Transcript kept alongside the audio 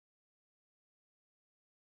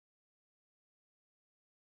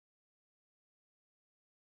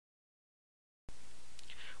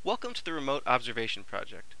Welcome to the Remote Observation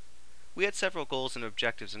Project. We had several goals and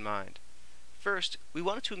objectives in mind. First, we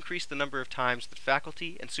wanted to increase the number of times that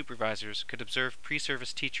faculty and supervisors could observe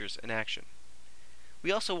pre-service teachers in action.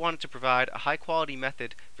 We also wanted to provide a high-quality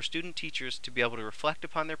method for student teachers to be able to reflect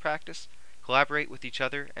upon their practice, collaborate with each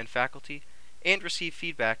other and faculty, and receive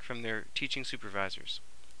feedback from their teaching supervisors.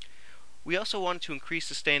 We also wanted to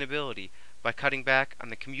increase sustainability by cutting back on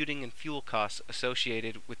the commuting and fuel costs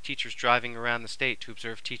associated with teachers driving around the state to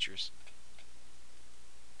observe teachers.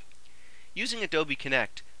 Using Adobe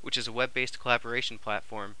Connect, which is a web-based collaboration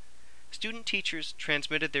platform, student teachers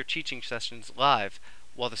transmitted their teaching sessions live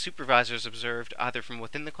while the supervisors observed either from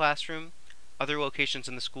within the classroom, other locations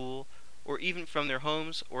in the school, or even from their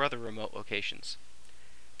homes or other remote locations.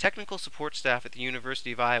 Technical support staff at the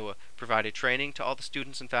University of Iowa provided training to all the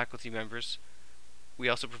students and faculty members. We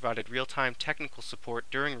also provided real-time technical support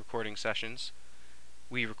during recording sessions.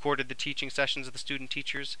 We recorded the teaching sessions of the student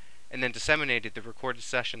teachers and then disseminated the recorded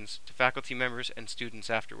sessions to faculty members and students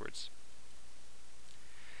afterwards.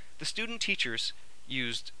 The student teachers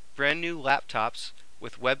used brand new laptops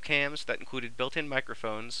with webcams that included built-in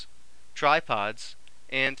microphones, tripods,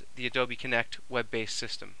 and the Adobe Connect web-based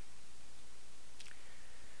system.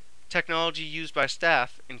 Technology used by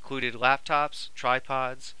staff included laptops,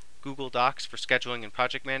 tripods, Google Docs for scheduling and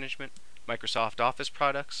project management, Microsoft Office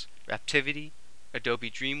products, Raptivity, Adobe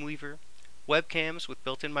Dreamweaver, webcams with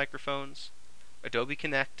built-in microphones, Adobe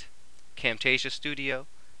Connect, Camtasia Studio,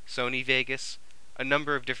 Sony Vegas, a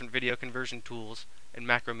number of different video conversion tools, and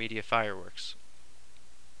Macromedia Fireworks.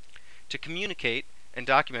 To communicate and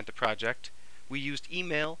document the project, we used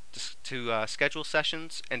email to schedule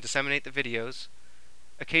sessions and disseminate the videos.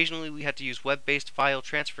 Occasionally we had to use web-based file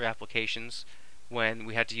transfer applications when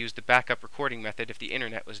we had to use the backup recording method if the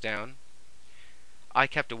internet was down. I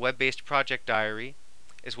kept a web-based project diary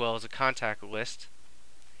as well as a contact list.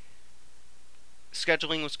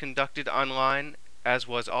 Scheduling was conducted online, as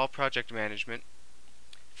was all project management.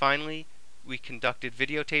 Finally, we conducted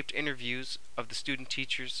videotaped interviews of the student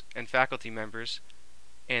teachers and faculty members,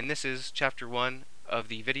 and this is Chapter 1 of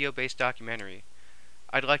the video-based documentary.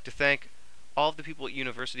 I'd like to thank all of the people at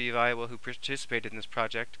University of Iowa who participated in this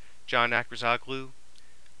project: John Akrazoglu,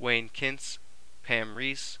 Wayne Kintz, Pam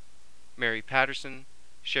Reese, Mary Patterson,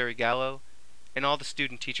 Sherry Gallo, and all the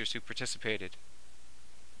student teachers who participated.